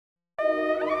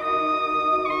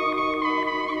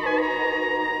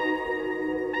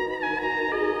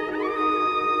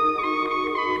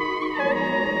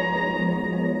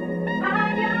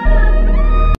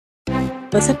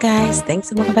What's up, guys? Thanks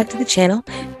and welcome back to the channel.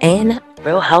 And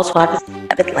Real Housewives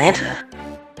of Atlanta,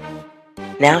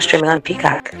 now streaming on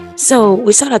Peacock. So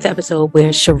we started out the episode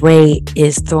where Sheree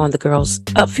is throwing the girls,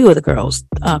 a few of the girls,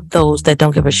 those that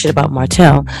don't give a shit about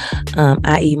Martell,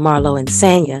 i.e. Marlo and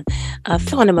Sanya,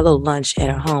 throwing them a little lunch at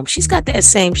her home. She's got that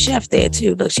same chef there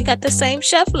too. Look, she got the same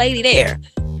chef lady there.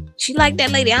 She like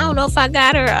that lady. I don't know if I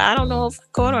got her. I don't know if I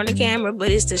caught her on the camera, but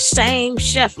it's the same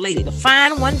chef lady, the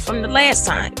fine one from the last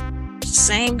time.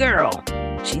 Same girl.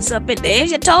 She's up in there.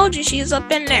 As I told you, she's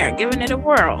up in there, giving it a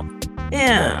whirl.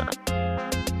 Yeah.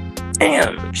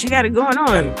 Damn, she got it going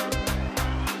on.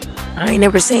 I ain't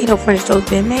never seen no French toast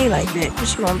being made like that. But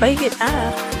she gonna bake it?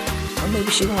 Or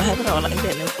maybe she gonna have it all like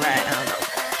that and fried.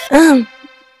 I don't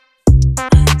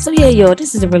know. So yeah, yo,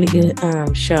 this is a really good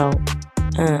show.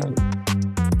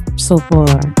 So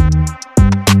far.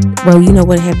 Well, you know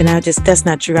what happened. That's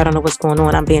not true. I don't know what's going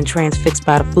on. I'm being transfixed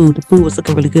by the food. The food was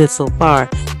looking really good so far.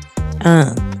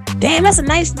 Damn, that's a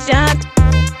nice job.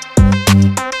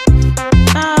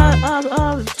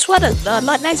 Sweater,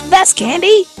 nice vest,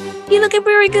 Candy. You looking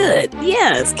very good.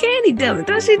 Yes, Candy does it.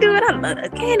 Don't she do it? I love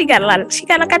it. Candy got a lot of, she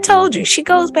got, like I told you, she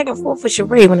goes back and forth with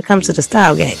Sheree when it comes to the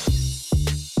style game.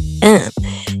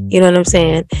 You know what I'm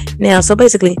saying? Now, so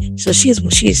basically, she's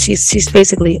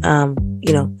basically,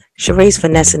 you know, Sheree's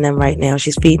finessing them right now.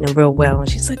 She's feeding them real well. And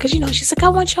she's like, cause you know, she's like, I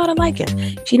want y'all to like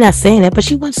him. She's not saying that, but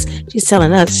she's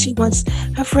telling us she wants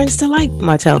her friends to like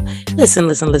Martell. Listen.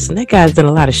 That guy's done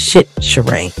a lot of shit,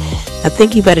 Sheree. I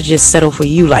think you better just settle for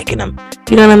you liking him.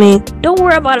 You know what I mean? Don't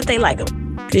worry about if they like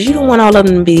him. Cause you don't want all of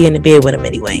them to be in the bed with him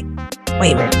anyway.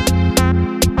 Wait a minute.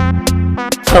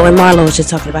 Oh, and Marlo was just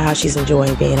talking about how she's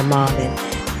enjoying being a mom, and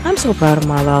I'm so proud of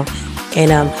Marlo.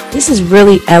 And this has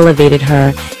really elevated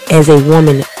her as a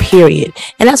woman, period.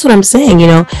 And that's what I'm saying, you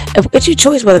know. It's your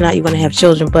choice whether or not you want to have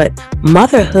children, but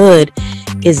motherhood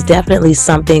is definitely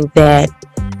something that,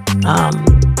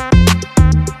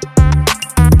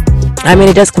 I mean,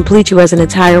 it does complete you as an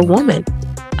entire woman.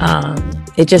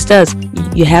 It just does.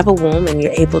 You have a womb and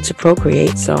you're able to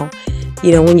procreate. So,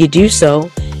 you know, when you do so,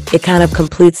 it kind of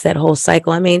completes that whole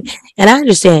cycle. I mean, and I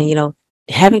understand, you know,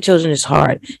 having children is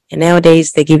hard, and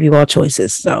nowadays they give you all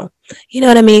choices. So, you know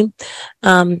what I mean?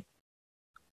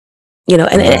 You know,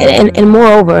 and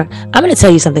moreover, I'm going to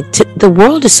tell you something. The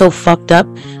world is so fucked up.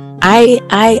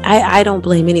 I don't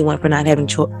blame anyone for not having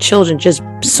children, just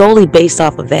solely based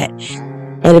off of that.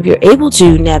 And if you're able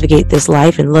to navigate this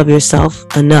life and love yourself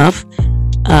enough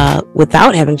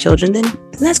without having children, then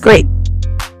that's great.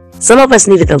 Some of us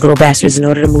needed the little bastards in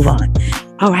order to move on.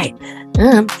 All right.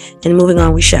 And moving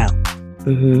on, we shall.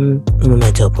 Un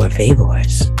momento por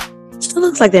favors. Still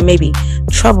looks like there may be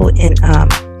trouble in,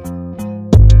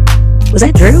 was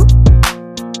that Drew?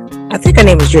 I think her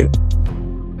name is Drew.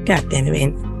 God damn it,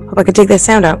 man. Hope I could take that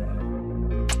sound out.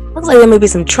 Looks like there may be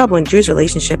some trouble in Drew's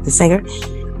relationship, the singer.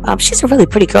 She's a really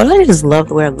pretty girl. I just love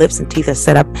the way her lips and teeth are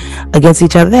set up against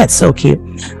each other. That's so cute.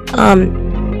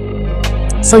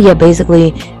 So yeah,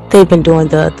 basically, they've been doing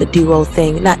the duo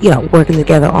thing, not, you know, working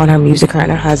together on her music, her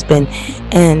and her husband.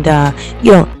 And,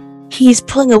 you know, he's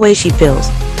pulling away, she feels.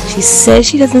 She says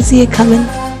she doesn't see it coming.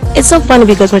 It's so funny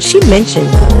because when she mentioned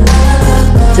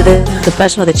to the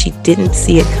professional that she didn't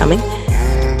see it coming,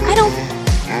 I don't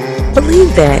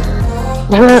believe that.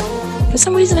 For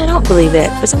some reason, I don't believe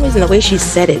that. For some reason, the way she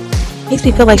said it makes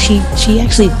me feel like she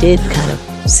actually did kind of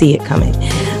see it coming.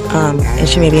 And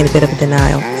she may be in a bit of a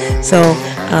denial. So,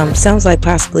 sounds like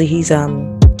possibly he's,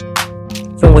 from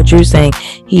what you're saying,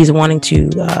 he's wanting to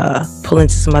pull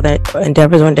into some other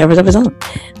endeavors of his own,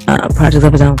 projects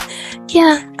of his own.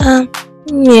 Yeah,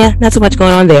 not so much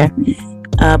going on there.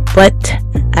 But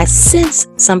I sense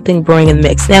something brewing in the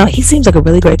mix. Now, he seems like a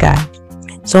really great guy.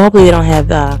 So hopefully they don't have,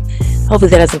 hopefully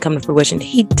that doesn't come to fruition.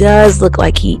 He does look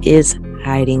like he is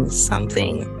hiding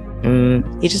something.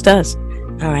 He just does.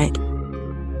 All right.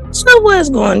 So I was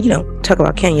going, you know, talk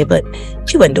about Kenya, but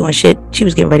she wasn't doing shit. She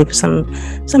was getting ready for some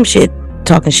shit,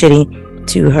 talking shitty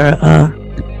to her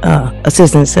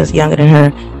assistants that's younger than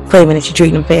her, claiming that she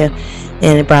treating them fair,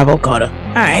 and Bravo caught her.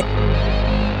 All right,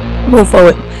 move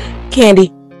forward.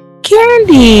 Candy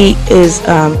is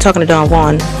talking to Don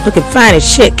Juan, looking fine as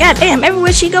shit. Goddamn,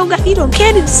 everywhere she go, you know,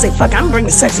 Candy just say, "Fuck, I'm bringing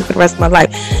sexy for the rest of my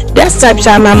life." That's the type of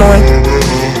shot I'm on.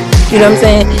 You know what I'm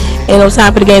saying? Ain't no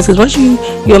time for the games, because once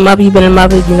you're a mother, you've been a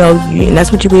mother, you know, and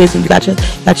that's what you is. You got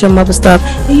your mother stuff,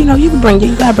 and you know you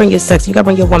gotta bring your sex, you gotta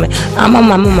bring your woman. I'm on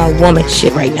my woman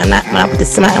shit right now. Not with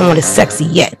this. I don't want it sexy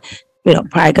yet. You know,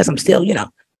 probably because I'm still, you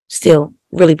know,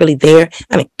 really there.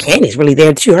 I mean, Candy's really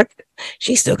there too.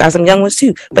 She still got some young ones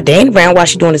too, but they ain't around while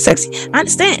she doing the sexy. I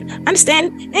understand.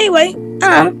 Anyway,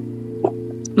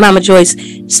 Mama Joyce.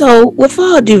 So, with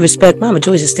all due respect, Mama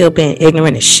Joyce is still being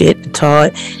ignorant as shit to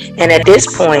Todd. And at this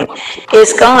point,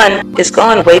 it's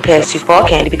gone way past too far,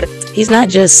 Candy, because he's not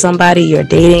just somebody you're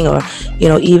dating, or,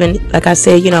 even like I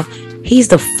said, he's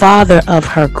the father of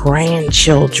her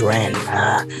grandchildren.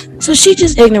 So she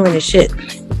just ignorant as shit.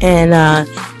 And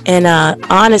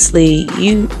honestly,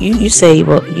 you say,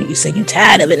 well, you say you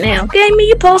tired of it now. Okay, I mean,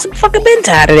 you supposed to fucking been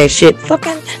tired of that shit.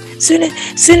 Fucking soon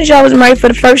as y'all was married for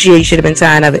the first year, you should have been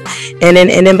tired of it. And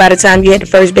then by the time you had the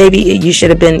first baby, you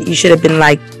should have been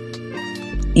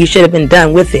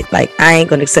done with it. Like, I ain't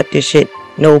gonna accept this shit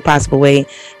no possible way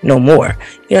no more.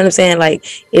 You know what I'm saying? Like,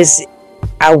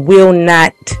 I will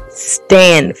not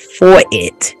stand for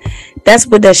it. That's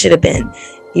what that should have been.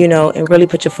 And really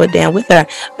put your foot down with her.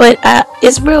 But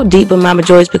it's real deep with Mama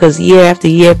Joyce, because year after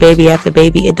year, baby after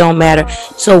baby, it don't matter.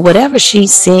 So whatever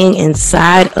she's seeing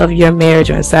inside of your marriage,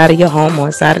 or inside of your home, or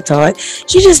inside of Todd,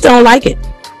 she just don't like it.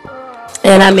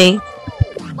 And I mean,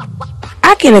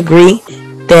 I can agree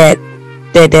that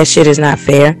shit is not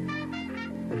fair.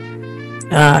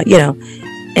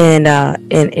 And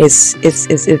it's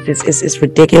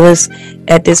ridiculous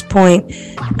at this point,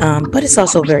 but it's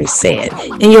also very sad.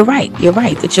 And you're right,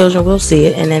 the children will see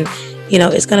it, and then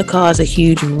it's going to cause a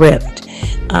huge rift.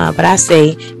 But I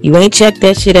say, you ain't checked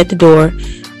that shit at the door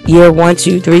year 1,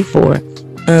 2, 3, 4.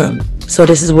 So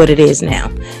this is what it is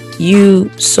now.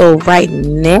 So right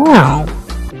now,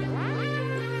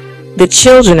 the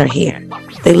children are here.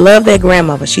 They love their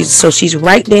grandmother. She's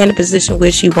right there in the position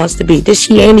where she wants to be.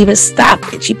 She ain't even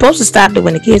stopped it. She supposed to stop it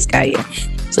when the kids got here.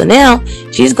 So now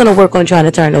she's gonna work on trying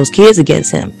to turn those kids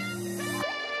against him.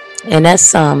 And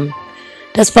that's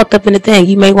fucked up in the thing.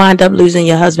 You may wind up losing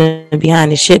your husband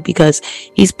behind this shit, because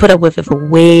he's put up with it for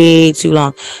way too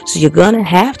long. So you're gonna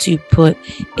have to put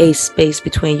a space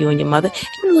between you and your mother.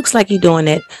 It looks like you're doing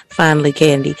that finally,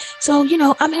 Candy. So,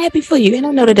 I'm happy for you. And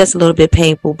I know that that's a little bit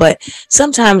painful, but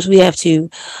sometimes we have to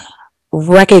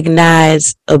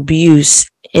recognize abuse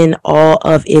in all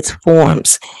of its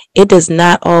forms. It does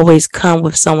not always come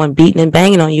with someone beating and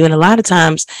banging on you. And a lot of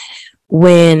times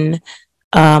when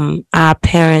our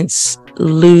parents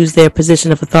lose their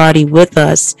position of authority with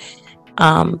us,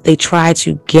 they try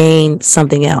to gain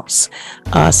something else,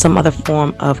 some other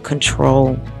form of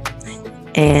control.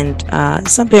 And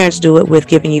some parents do it with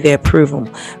giving you their approval,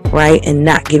 right? And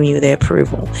not giving you their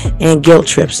approval, and guilt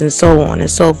trips, and so on and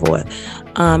so forth.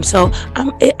 So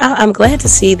I'm glad to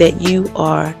see that you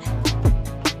are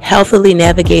healthily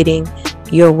navigating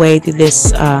your way through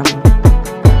this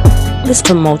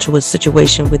tumultuous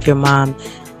situation with your mom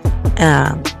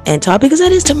and Todd, because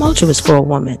that is tumultuous for a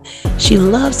woman. She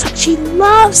loves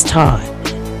Todd.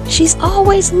 She's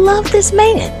always loved this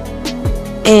man,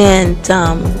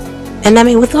 and I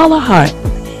mean, with all her heart.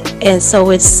 And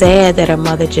so it's sad that her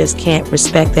mother just can't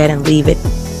respect that and leave it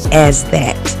as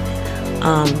that.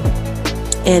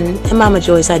 And Mama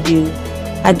Joyce, I do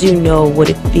know what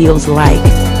it feels like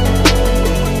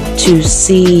to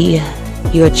see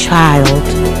your child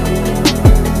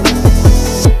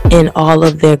in all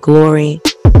of their glory,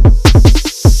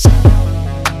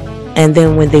 and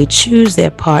then when they choose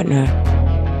their partner,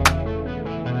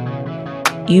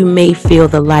 you may feel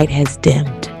the light has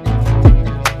dimmed.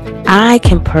 I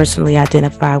can personally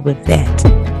identify with that.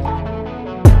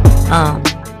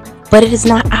 But it is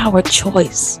not our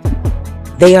choice.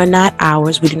 They are not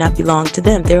ours. We do not belong to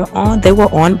them. They were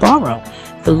on borrow.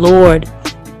 The Lord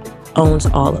owns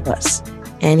all of us,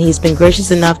 and He's been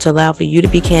gracious enough to allow for you to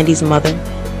be Candy's mother,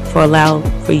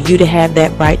 for you to have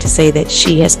that right to say that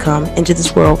she has come into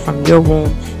this world from your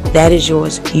womb. That is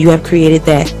yours. You have created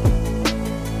that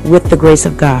with the grace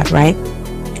of God, right?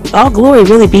 All glory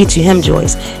really be to Him,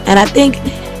 Joyce. And I think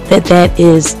that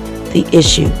is the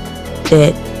issue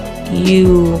that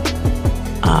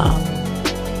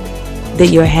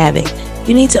you're having.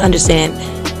 You need to understand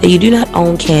that you do not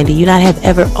own Candy. You not have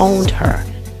ever owned her.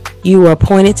 You were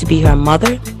appointed to be her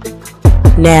mother,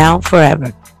 now,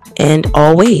 forever, and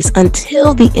always,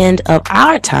 until the end of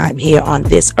our time here on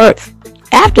this earth.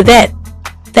 After that,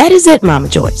 that is it, Mama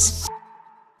Joyce.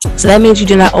 So that means you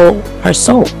do not owe her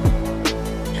soul.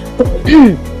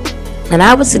 And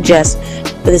I would suggest,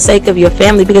 for the sake of your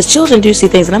family, because children do see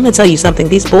things, and I'm going to tell you something,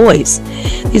 these boys,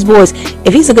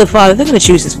 if he's a good father, they're going to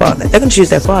choose his father. They're going to choose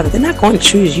their father. They're not going to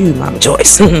choose you, Mama Joyce.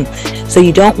 So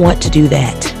you don't want to do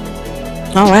that.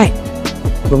 All right,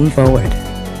 moving forward.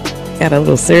 Got a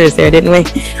little serious there, didn't we?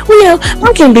 Well,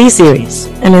 one can be serious.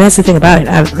 I mean, that's the thing about it.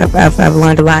 I've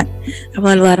learned a lot. I've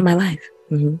learned a lot in my life.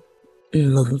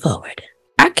 Moving forward.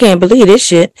 I can't believe this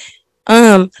shit.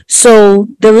 So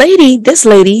the lady, this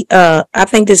lady, I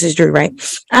think this is Drew, right?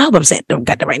 I hope I'm saying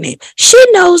got the right name. She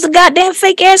knows the goddamn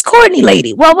fake ass Courtney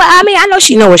lady. Well, I mean, I know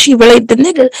she knows her. She related the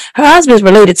nigga. Her husband's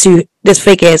related to this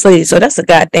fake ass lady. So that's a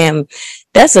goddamn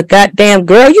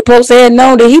girl. You supposed to have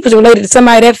known that he was related to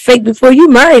somebody that fake before you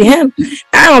married him.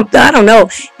 I don't know.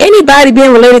 Anybody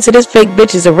being related to this fake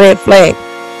bitch is a red flag.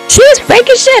 She's fake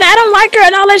as shit. I don't like her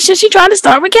and all that shit. She trying to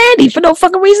start with Candy for no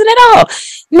fucking reason at all.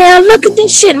 Now look at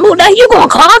this shit. Now you gonna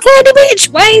call Candy bitch?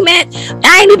 Wait a minute.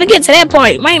 I ain't even get to that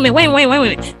point. Wait a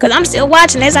minute. Cause I'm still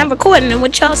watching as I'm recording and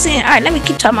what y'all saying. Alright, let me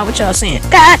keep talking about what y'all saying.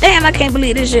 God damn, I can't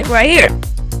believe this shit right here.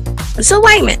 So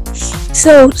wait a minute.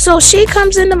 So she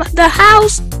comes in the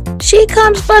house. She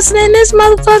comes busting in this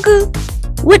motherfucker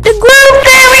with the groove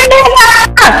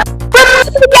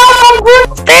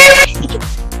theory.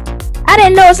 I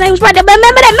didn't know his name was right there, but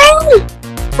remember that man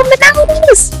from the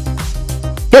 90s?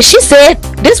 That she said,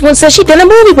 this one said she did a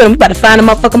movie with him. We about to find a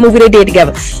motherfucking movie they did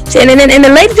together. And the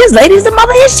lady, this lady's the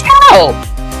mother of his child.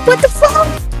 What the fuck?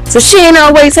 So she ain't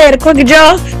always had a crooked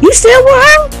jaw. You still with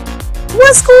her?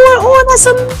 What's going on? That's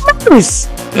a mess.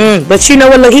 But you know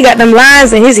what? Look, he got them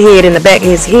lines in his head, in the back of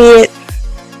his head.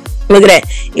 Look at that.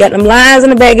 He got them lines in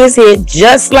the back of his head,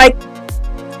 just like,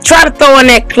 try to throw in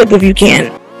that clip if you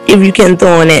can. If you can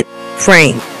throw in that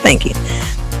frame. Thank you.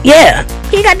 Yeah,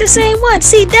 he got the same one.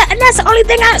 See, that's the only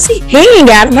thing I see. He ain't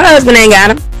got him. Her husband ain't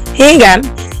got him. He ain't got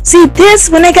him. See, this,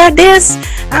 when they got this,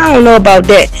 I don't know about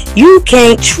that. You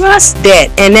can't trust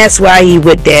that. And that's why he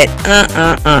with that.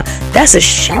 That's a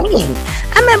shame.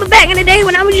 I remember back in the day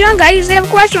when I was younger, I used to have a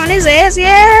question on his ass.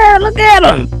 Yeah, look at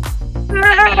him.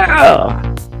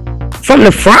 From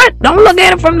the front? Don't look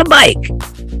at him from the bike.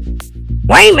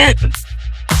 Wait a minute.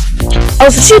 Oh,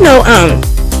 so she know,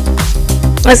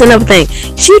 that's another thing.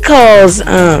 She calls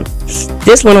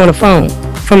this one on the phone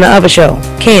from the other show,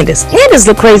 Candace. Candace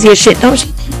look crazy as shit, don't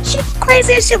she? She look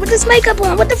crazy as shit with this makeup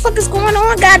on. What the fuck is going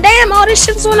on? Goddamn, all this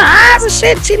shit's on her eyes and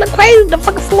shit. She look crazy. The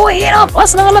fucking forehead up,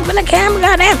 busting all up in the camera.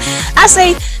 Goddamn. I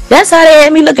say that's how they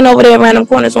had me looking over there around them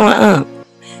corners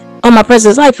on my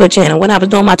Princess Lightfoot channel when I was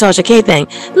doing my Tasha K thing.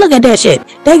 Look at that shit.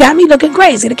 They got me looking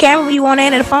crazy. The camera you on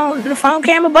in the phone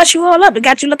camera bust you all up. It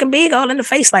got you looking big all in the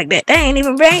face like that. That ain't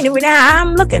even how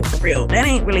I'm looking for real. That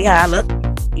ain't really how I look.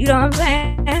 You know what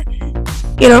I'm saying?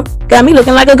 You know, got me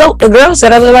looking like a goat. The girl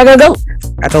said I look like a goat.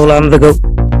 I told her I'm the goat.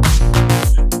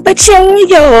 But yeah,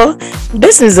 y'all,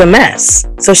 this is a mess.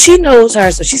 So she knows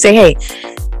her. So she say, hey.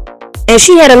 And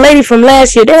she had a lady from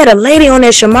last year. They had a lady on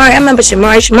there, Shamari. I remember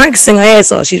Shamari. Shamari can sing her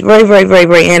ass off. She's very, very, very,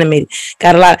 very animated.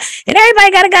 Got a lot of, and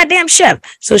everybody got a goddamn chef.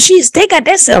 So they got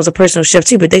themselves a personal chef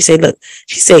too. But they say, look,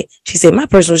 she said, my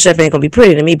personal chef ain't gonna be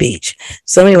pretty to me, bitch.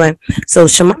 So anyway, so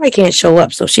Shamari can't show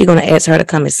up. So she's gonna ask her to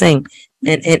come and sing.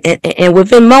 And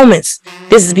within moments,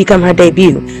 this has become her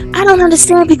debut. I don't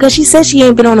understand because she said she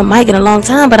ain't been on a mic in a long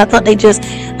time. But I thought they just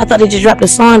dropped a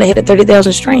song that hit the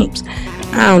 30,000 streams.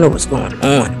 I don't know what's going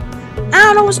on.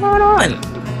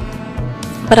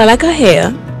 But I like her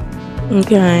hair.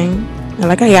 Okay. I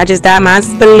like her hair. I just dyed mine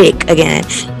black again.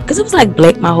 Because it was like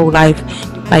black my whole life.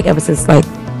 Like ever since like,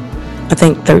 I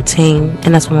think 13.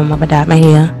 And that's when my mama dyed my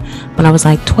hair. When I was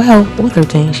like 12 or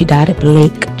 13. She dyed it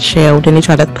black. Child. Then they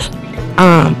tried to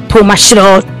pull my shit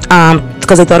off.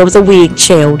 Because they thought it was a wig.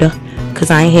 Child. Because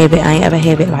I ain't ever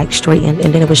have it like straightened.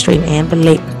 And then it was straightened and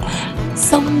black.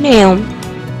 So now,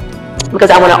 because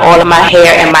I wanted all of my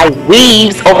hair and my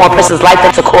weaves over on Princess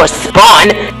Life to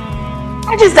correspond,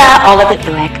 I just dyed all of it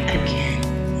black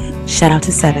again. Shout out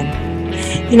to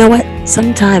 7. You know what?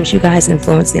 Sometimes you guys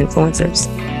influence the influencers.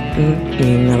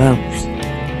 Hello.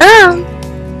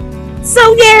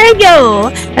 So yeah, yo.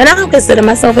 And I don't consider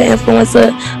myself an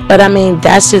influencer, but I mean,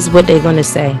 that's just what they're gonna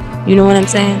say. You know what I'm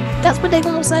saying? That's what they're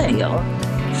gonna say, yo.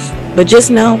 But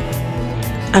just know,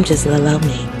 I'm just a little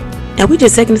me. And we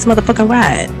just taking this motherfucking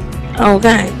ride.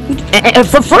 Okay. And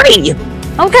for free.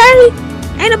 Okay?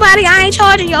 Ain't nobody, I ain't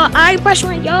charging y'all. I ain't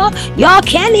pressuring y'all. Y'all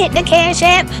can hit the Cash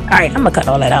App. Alright, I'm gonna cut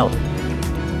all that out.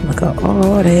 I'm gonna cut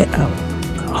all that out.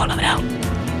 All of it out.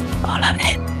 All of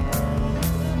it.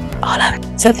 All of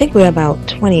it. So I think we're about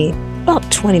 20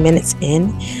 minutes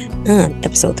in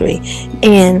episode 3.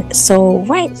 And so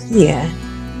right here,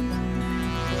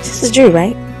 this is Drew,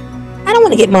 right? I don't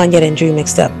want to get Monyetta and Drew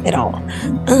mixed up at all.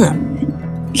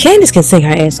 Candace can sing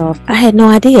her ass off. I had no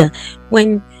idea.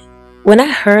 When I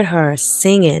heard her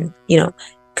singing, you know,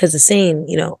 because the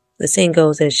scene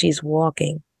goes as she's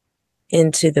walking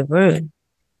into the room,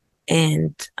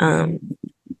 and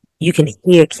you can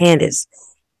hear Candace,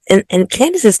 and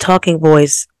Candace's talking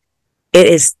voice,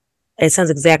 it sounds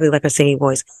exactly like her singing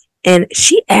voice, and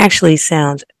she actually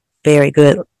sounds very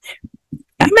good.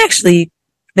 I'm actually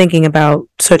thinking about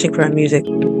searching for her music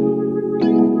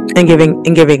and giving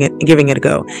it a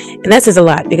go. And that says a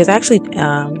lot, because I actually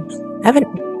haven't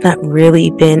not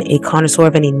really been a connoisseur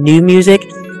of any new music,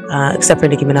 except for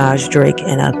Nicki Minaj, Drake,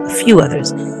 and a few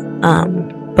others.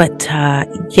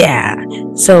 Yeah.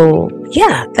 So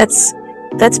yeah, that's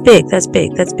big. That's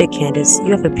big, Candace.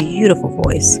 You have a beautiful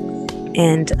voice,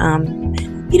 and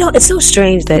it's so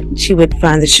strange that she would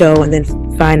find the show and then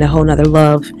find a whole nother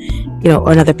love,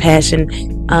 or another passion.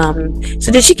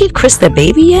 So did she give Chris the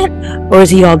baby yet, or is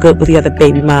he all good with the other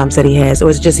baby moms that he has, or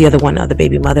is it just the other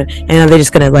baby mother, and are they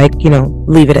just gonna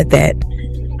leave it at that?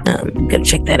 Gonna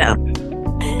check that out.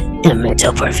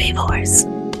 Memento por favors.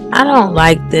 I don't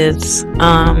like this.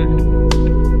 I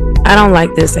don't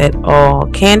like this at all.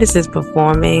 Candace is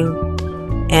performing,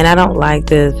 and I don't like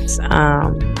this.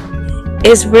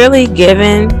 It's really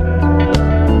given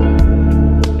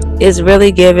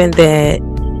that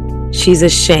she's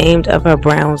ashamed of her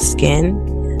brown skin.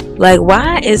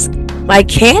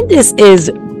 Candace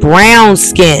is brown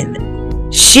skin.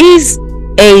 She's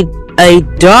a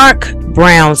dark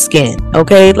brown skin,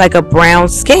 okay? Like a brown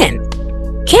skin.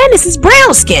 Candace is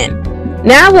brown skin.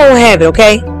 Now I won't have it,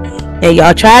 okay? And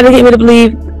y'all try to get me to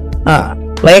believe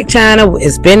Black China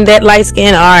has been that light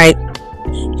skin. Alright.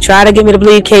 Try to get me to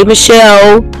believe K.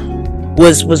 Michelle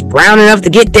was brown enough to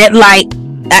get that light.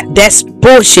 That's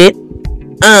bullshit.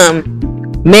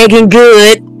 Megan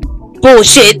Good,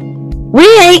 bullshit. We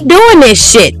ain't doing this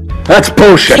shit. That's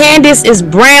bullshit. Candace is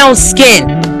brown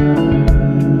skin.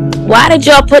 Why did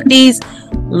y'all put these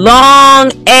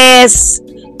long ass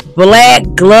black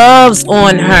gloves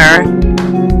on her?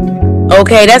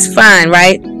 Okay, that's fine,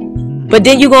 right? But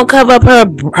then you gonna cover up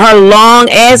her long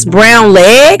ass brown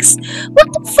legs? What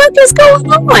the fuck is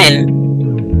going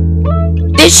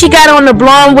on? Then she got on the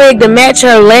blonde wig to match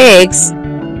her legs,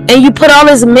 and you put all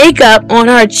this makeup on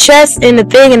her chest and the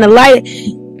thing and the light.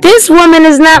 This woman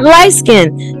is not light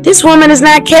skinned. This woman is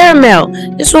not caramel.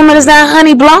 This woman is not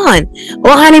honey blonde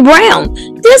or honey brown.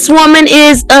 This woman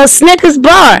is a Snickers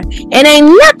bar, and ain't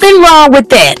nothing wrong with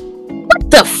that. What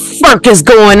the fuck is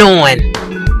going on?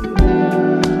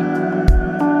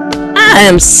 I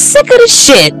am sick of this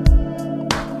shit.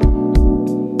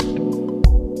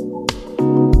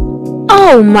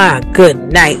 Oh my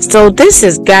good night. So this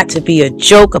has got to be a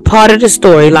joke, a part of the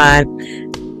storyline.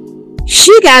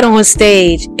 She got on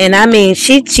stage, and I mean,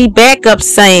 she back up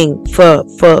sang for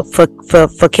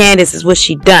Candace is what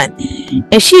she done,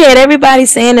 and she had everybody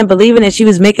saying and believing that she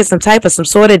was making some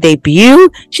sort of debut.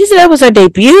 She said that was her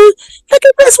debut. Look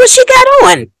at this, what she got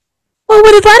on. Well,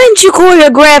 why didn't you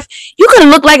choreograph? You could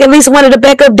have looked like at least one of the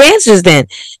backup dancers. Then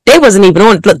they wasn't even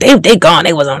on. Look, they gone.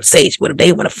 They was on stage.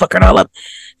 They would have fucked it all up.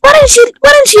 Why didn't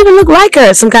she even look like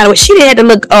her some kind of way? She didn't have to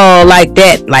look like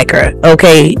that, like her,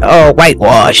 okay,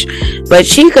 whitewash. But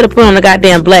she could have put on the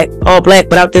goddamn all black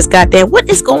without this goddamn, what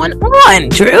is going on,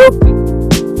 Drew?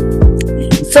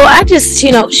 So I just,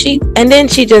 she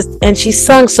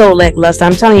sung so lackluster.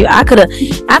 I'm telling you, I could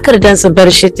have done some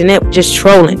better shit than that, just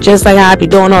trolling, just like how I be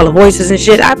doing all the voices and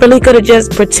shit. I really could have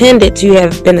just pretended to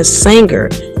have been a singer.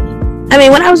 I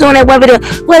mean, when I was doing that one video,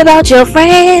 what about your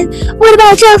friends? What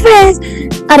about your friends?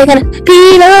 Are they gonna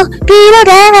be low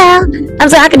down? I'm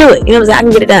saying I can do it. You know what I'm saying? I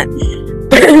can get it done.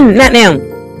 Not now.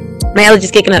 My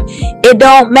allergies kicking up. It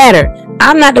don't matter.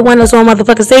 I'm not the one that's on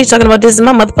motherfucking stage talking about this is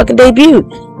my motherfucking debut.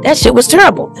 That shit was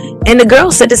terrible. And the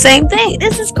girl said the same thing.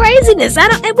 This is craziness. Wait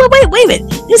a minute.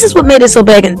 This is what made it so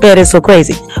bad and so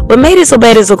crazy. What made it so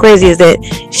bad and so crazy is that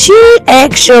she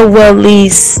actually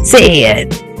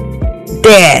said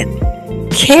that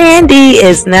Candy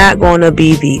is not going to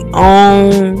be the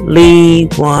only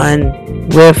one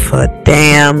with a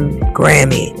damn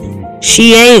Grammy.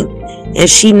 She ain't, and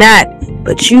she not.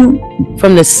 But you,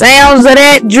 from the sounds of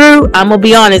that, Drew, I'm gonna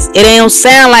be honest, it ain't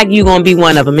sound like you gonna be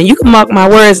one of them. And you can mark my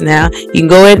words now. You can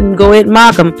go ahead and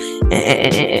mock them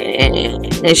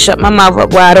and shut my mouth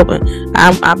up wide open.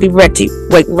 I'll be ready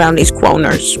waiting around these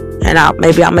corners, and I'll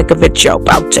make a video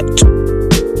about it.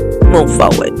 Move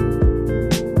forward.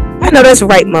 I know that's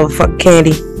right, motherfucker,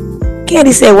 Candy.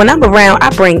 Candy said, when I'm around,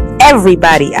 I bring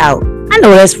everybody out. I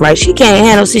know that's right. She can't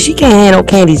handle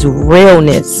Candy's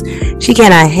realness. She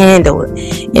cannot handle it.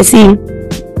 And see,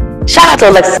 shout out to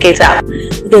Alexis K-Top,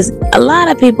 because a lot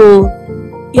of people,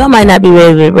 y'all might not be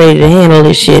ready to handle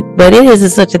this shit, but it isn't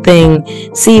such a thing.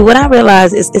 See, what I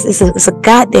realize is it's a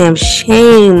goddamn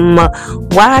shame.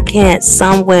 Why can't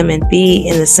some women be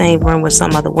in the same room with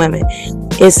some other women?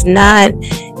 It's not.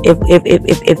 If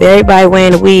everybody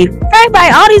wearing a weave,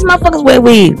 all these motherfuckers wear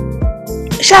weave.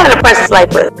 Shout out to Princess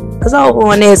Lightfoot. Cause over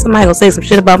on there, somebody gonna say some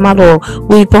shit about my little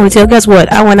weave ponytail. Guess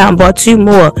what? I went out and bought two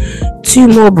more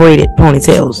braided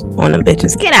ponytails on them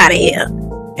bitches. Get out of here.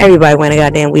 Everybody went a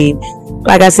goddamn weave.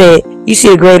 Like I said, you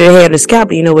see a braided hair on the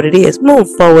scalp, you know what it is. Move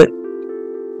forward.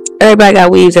 Everybody got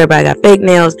weaves, everybody got fake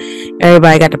nails,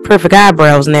 everybody got the perfect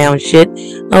eyebrows now and shit.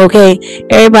 Okay,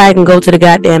 everybody can go to the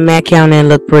goddamn Mac counter and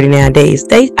look pretty nowadays.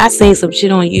 I seen some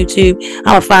shit on YouTube.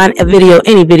 I'ma find a video,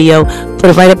 any video, put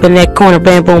it right up in that corner,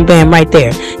 bam, boom, bam, right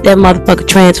there. That motherfucker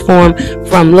transformed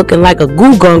from looking like a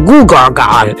goo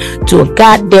gargon to a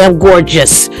goddamn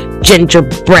gorgeous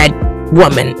gingerbread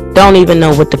woman. Don't even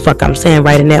know what the fuck I'm saying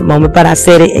right in that moment, but I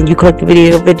said it, and you click the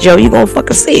video, you gonna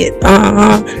fucking see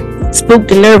it.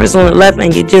 Spooked and nervous on the left,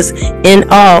 and you're just in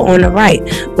awe on the right,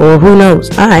 or who knows.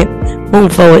 All right, moving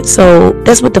forward. So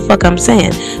that's what the fuck I'm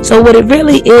saying. So what it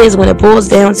really is, when it boils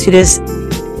down to this,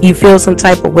 you feel some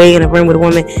type of way in a room with a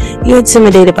woman, you're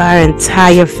intimidated by her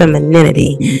entire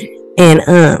femininity. And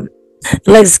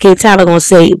Alexis K. Tyler gonna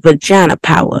say vagina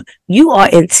power. You are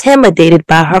intimidated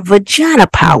by her vagina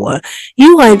power.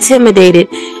 You are intimidated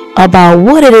about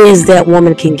what it is that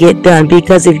woman can get done,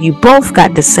 because if you both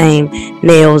got the same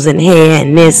nails and hair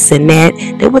and this and that,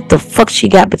 then what the fuck she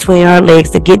got between her legs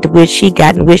to get to where she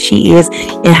got and where she is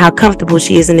and how comfortable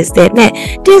she is in this, that, and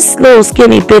that. This little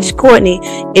skinny bitch Courtney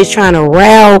is trying to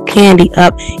rile Candy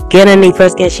up, get underneath her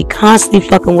skin. She constantly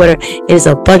fucking with her. It is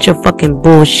a bunch of fucking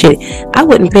bullshit. I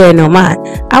wouldn't pay her no mind.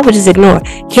 I would just ignore her.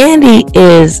 Candy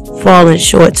is falling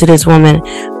short to this woman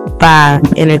by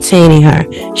entertaining her.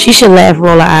 She should laugh,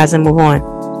 roll her eyes, and move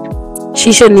on.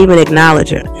 She shouldn't even acknowledge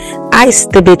her. Ice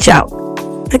the bitch out.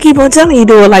 I keep on telling you,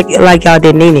 do it like y'all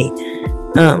did Nene.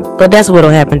 But that's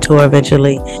what'll happen to her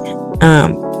eventually.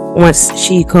 Once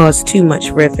she caused too much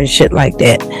riff and shit like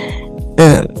that.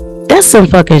 That's some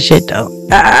fucking shit though.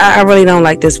 I really don't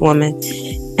like this woman.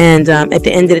 And at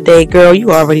the end of the day, girl,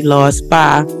 you already lost.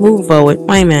 Bye. Move forward.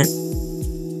 Wait a minute.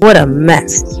 What a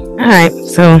mess. Alright,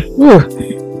 so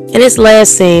in this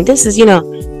last scene, this is,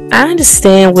 I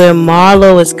understand where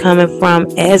Marlo is coming from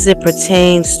as it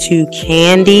pertains to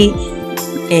Candy,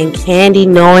 and Candy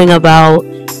knowing about,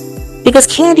 because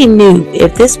Candy knew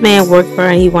if this man worked for her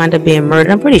and he wound up being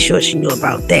murdered. I'm pretty sure she knew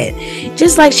about that.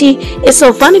 Just like it's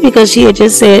so funny because she had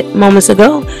just said moments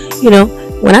ago,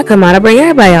 when I come out, I bring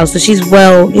everybody out. So she's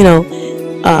well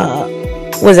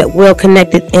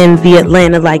connected in the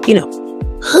Atlanta,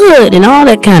 hood and all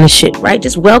that kind of shit, right?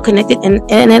 Just well connected in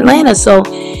Atlanta. So,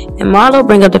 and Marlo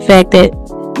bring up the fact that,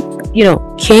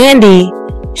 Candy,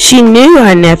 she knew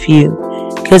her nephew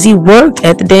because he worked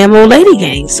at the damn old lady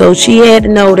gang. So she had to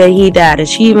know that he died, and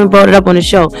she even brought it up on the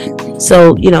show.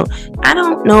 So, I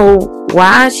don't know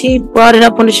why she brought it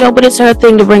up on the show, but it's her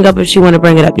thing to bring up if she want to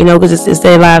bring it up, because it's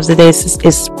their lives today.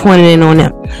 It's pointed in on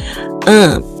them.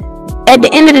 At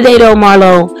the end of the day, though,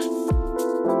 Marlo,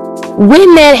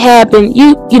 when that happened,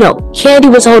 Candy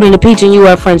was holding the peach and you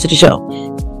were friends of the show.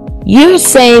 You're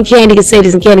saying Candy can say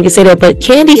this and Candy can say that, but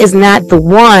Candy is not the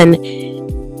one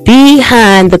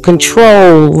behind the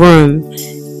control room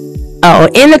or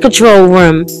in the control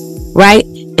room, right?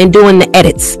 And doing the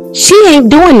edits. She ain't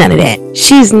doing none of that.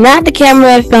 She's not the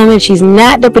camera filming. She's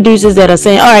not the producers that are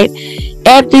saying, all right,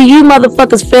 after you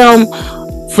motherfuckers film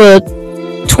for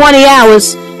 20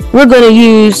 hours, we're going to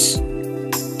use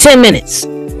 10 minutes.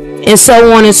 And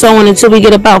so on until we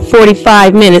get about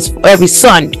 45 minutes for every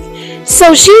Sunday.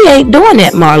 So she ain't doing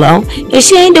that, Marlo. And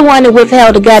she ain't the one that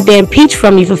withheld the goddamn peach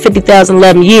from you for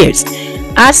 50,011 years.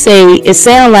 I say it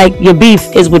sounds like your beef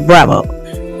is with Bravo.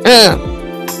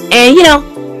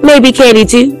 And maybe Katie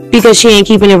too, because she ain't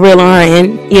keeping it real on her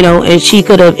end, and she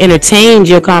could have entertained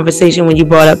your conversation when you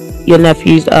brought up your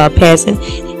nephew's passing.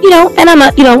 And I'm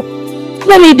not,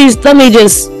 let me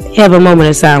just have a moment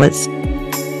of silence.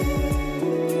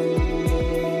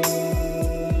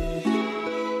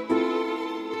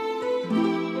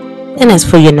 And that's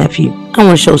for your nephew. I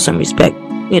want to show some respect,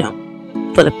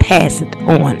 for the pass it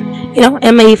on,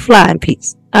 and may he fly in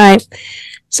peace. All right.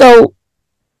 So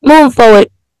moving forward,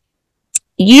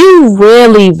 you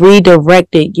really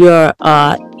redirected your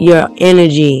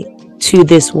energy to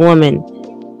this woman.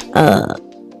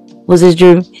 Was this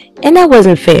Drew? And that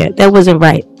wasn't fair. That wasn't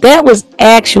right. That was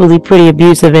actually pretty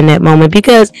abusive in that moment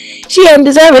because she didn't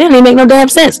deserve it. It didn't make no damn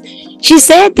sense. She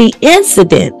said the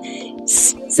incident.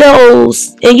 So,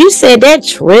 and you said that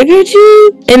triggered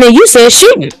you, and then you said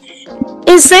shooting.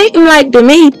 It seemed like to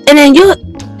me, and then your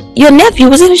nephew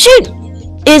was in a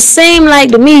shooting. It seemed like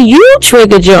to me you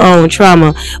triggered your own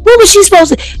trauma. What was she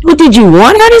supposed to? What did you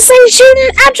want her to say shooting?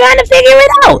 I'm trying to figure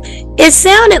it out. It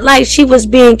sounded like she was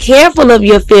being careful of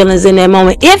your feelings in that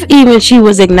moment, if even she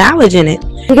was acknowledging it.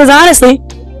 Because honestly,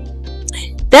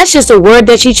 That's just a word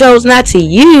that she chose not to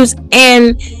use,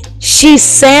 and she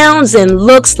sounds and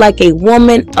looks like a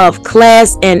woman of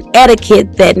class and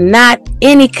etiquette that not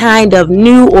any kind of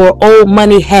new or old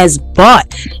money has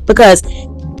bought, because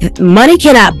money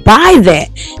cannot buy that.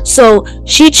 So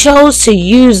she chose to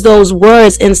use those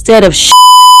words instead of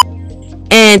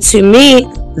and to me,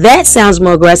 that sounds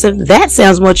more aggressive. That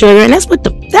sounds more triggering.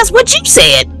 That's what you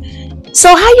said. So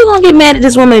how you gonna get mad at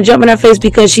this woman and jump in her face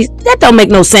because that don't make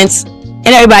no sense, and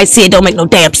everybody see it don't make no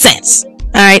damn sense.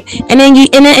 All right, and then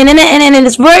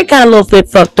it's very kind of a little bit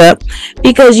fucked up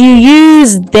because you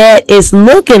use that. It's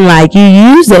looking like you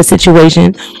use that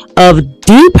situation of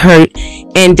deep hurt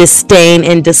and disdain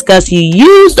and disgust. You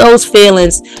use those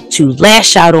feelings to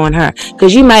lash out on her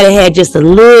because you might have had just a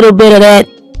little bit of that.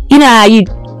 You know how you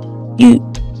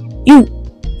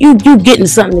getting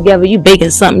something together, you baking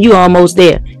something, you almost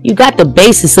there. You got the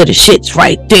basis of the shits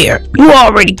right there. You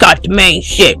already got the main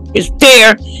shit. It's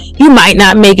there. You might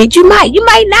not make it. You might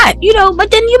not,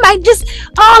 but then you might just,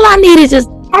 all I need is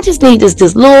I just need this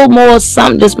little more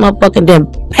something, this motherfucking then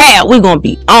pow, we're gonna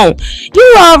be on.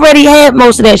 You already had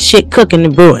most of that shit cooking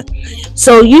and brewing.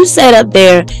 So you sat up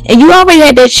there and you already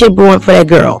had that shit brewing for that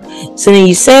girl. So then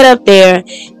you sat up there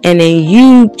and then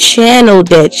you channeled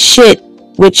that shit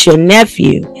with your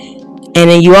nephew, and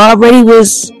then you already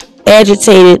was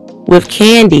agitated with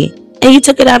Candy, and you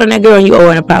took it out on that girl and you owe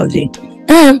her an apology.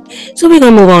 So we're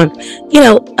gonna move on.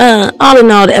 All in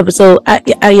all, the episode,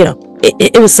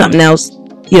 it was something else.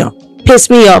 Pissed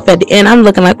me off at the end. I'm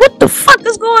looking like, what the fuck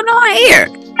is going on here?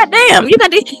 God damn, you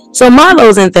got the. So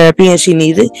Marlo's in therapy and she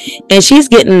needs it, and she's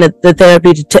getting the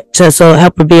therapy to so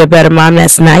help her be a better mom.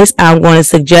 That's nice. I'm going to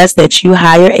suggest that you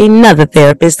hire another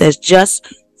therapist that's just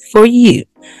for you.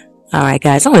 All right,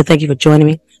 guys. I want to thank you for joining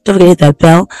me. Don't forget to hit that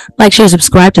bell, like, share,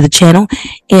 subscribe to the channel,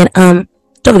 and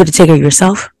don't forget to take care of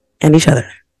yourself and each other.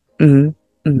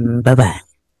 Bye bye.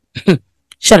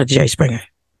 Shout out to Jerry Springer.